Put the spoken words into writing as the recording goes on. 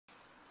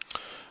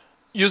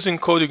Using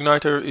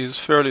CodeIgniter is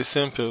fairly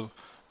simple.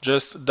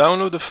 Just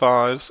download the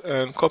files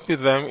and copy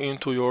them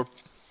into your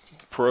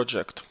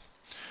project.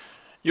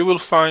 You will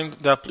find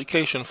the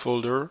application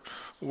folder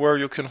where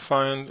you can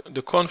find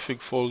the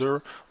config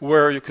folder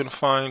where you can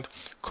find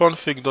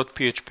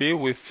config.php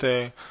with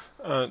a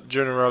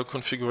general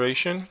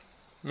configuration.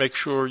 Make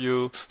sure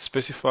you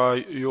specify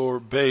your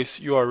base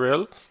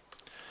URL,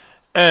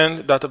 and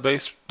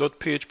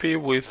database.php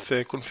with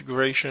a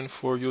configuration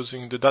for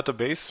using the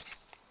database.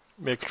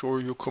 Make sure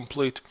you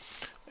complete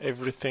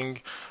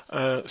everything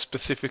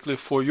specifically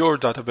for your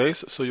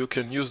database so you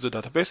can use the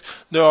database.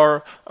 There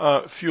are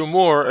a few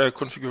more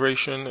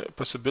configuration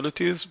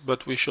possibilities,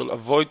 but we shall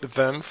avoid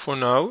them for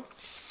now.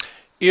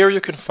 Here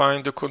you can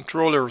find the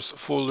controllers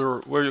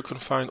folder where you can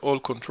find all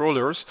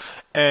controllers,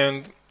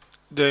 and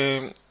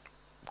the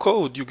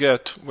code you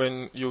get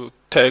when you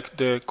take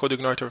the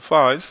CodeIgniter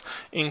files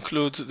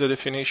includes the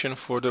definition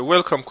for the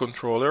welcome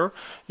controller.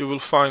 You will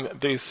find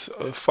this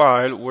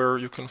file where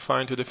you can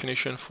find the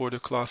definition for the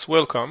class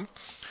welcome,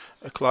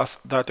 a class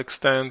that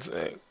extends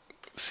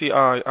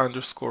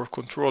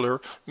CI_controller,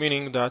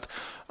 meaning that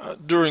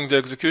during the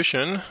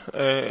execution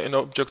an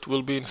object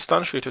will be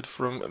instantiated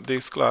from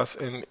this class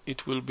and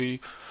it will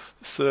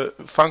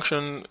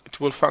function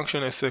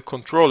as a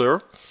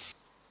controller.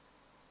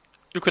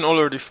 You can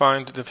already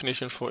find the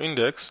definition for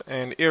index,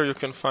 and here you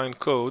can find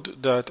code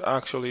that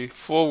actually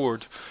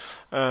forward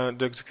the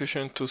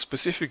execution to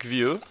specific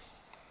view.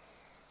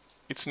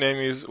 Its name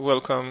is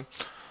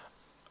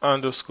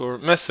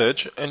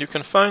welcome_message, and you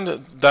can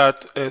find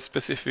that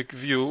specific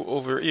view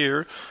over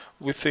here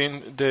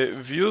within the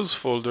views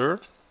folder.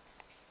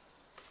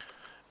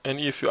 And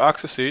if you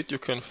access it, you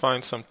can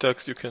find some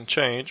text you can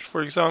change.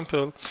 For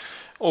example,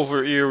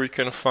 over here we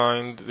can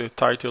find the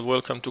title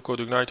Welcome to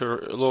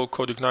CodeIgniter, Hello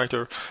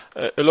CodeIgniter.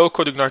 Hello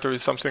CodeIgniter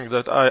is something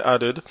that I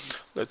added.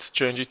 Let's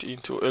change it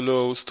into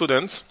Hello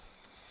Students.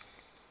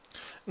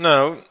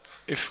 Now,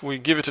 if we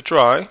give it a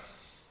try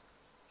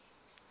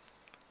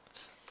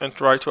and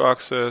try to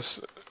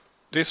access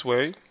this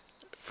way,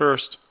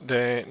 first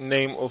the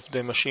name of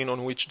the machine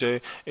on which the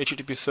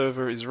HTTP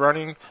server is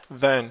running,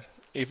 then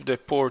if the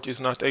port is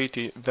not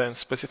 80, then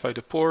specify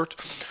the port.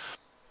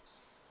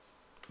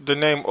 The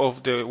name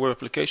of the web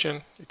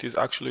application, it is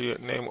actually a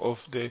name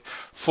of the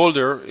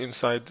folder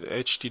inside the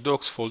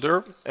htdocs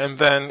folder, and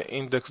then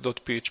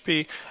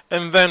index.php,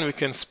 and then we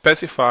can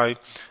specify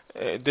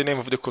the name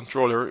of the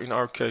controller, in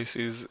our case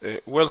is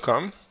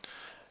welcome,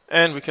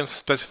 and we can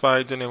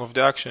specify the name of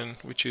the action,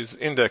 which is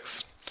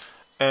index.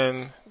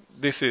 And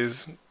this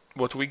is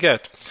what we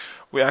get.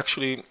 We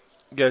actually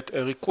get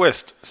a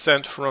request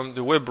sent from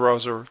the web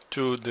browser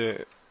to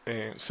the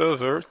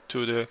server,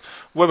 to the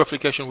web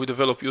application we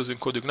develop using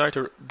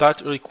CodeIgniter. That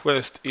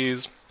request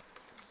is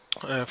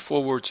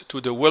forwarded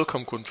to the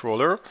welcome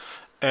controller,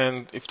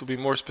 and if to be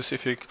more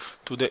specific,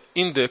 to the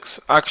index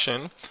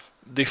action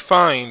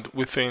defined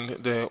within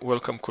the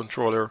welcome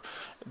controller.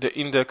 The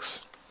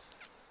index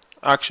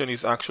action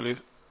is actually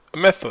a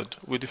method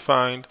we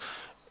defined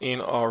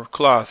in our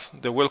class,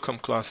 the welcome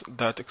class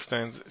that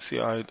extends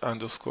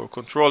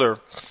CI_controller.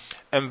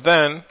 And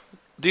then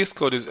this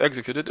code is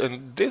executed,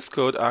 and this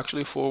code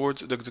actually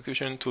forwards the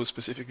execution to a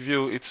specific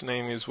view. Its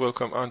name is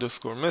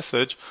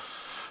welcome_message,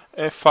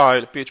 a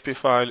file, PHP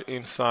file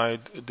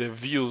inside the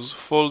views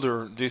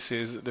folder. This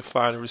is the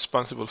file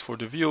responsible for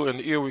the view, and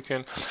here we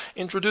can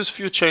introduce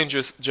few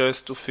changes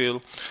just to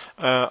feel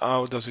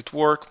how does it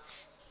work.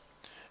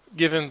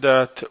 Given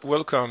that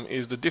welcome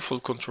is the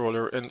default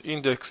controller and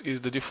index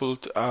is the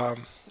default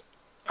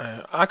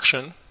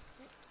action,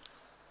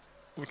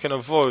 we can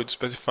avoid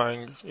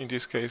specifying, in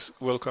this case,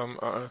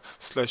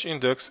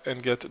 welcome/index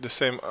and get the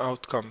same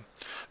outcome.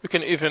 We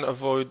can even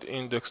avoid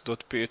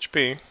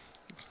index.php,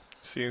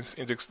 since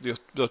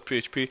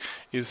index.php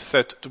is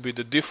set to be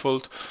the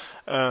default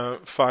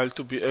file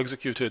to be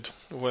executed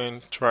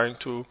when trying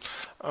to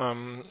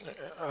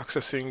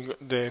accessing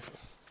the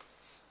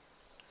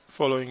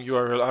following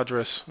URL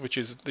address, which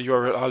is the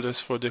URL address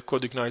for the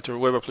CodeIgniter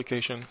web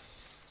application.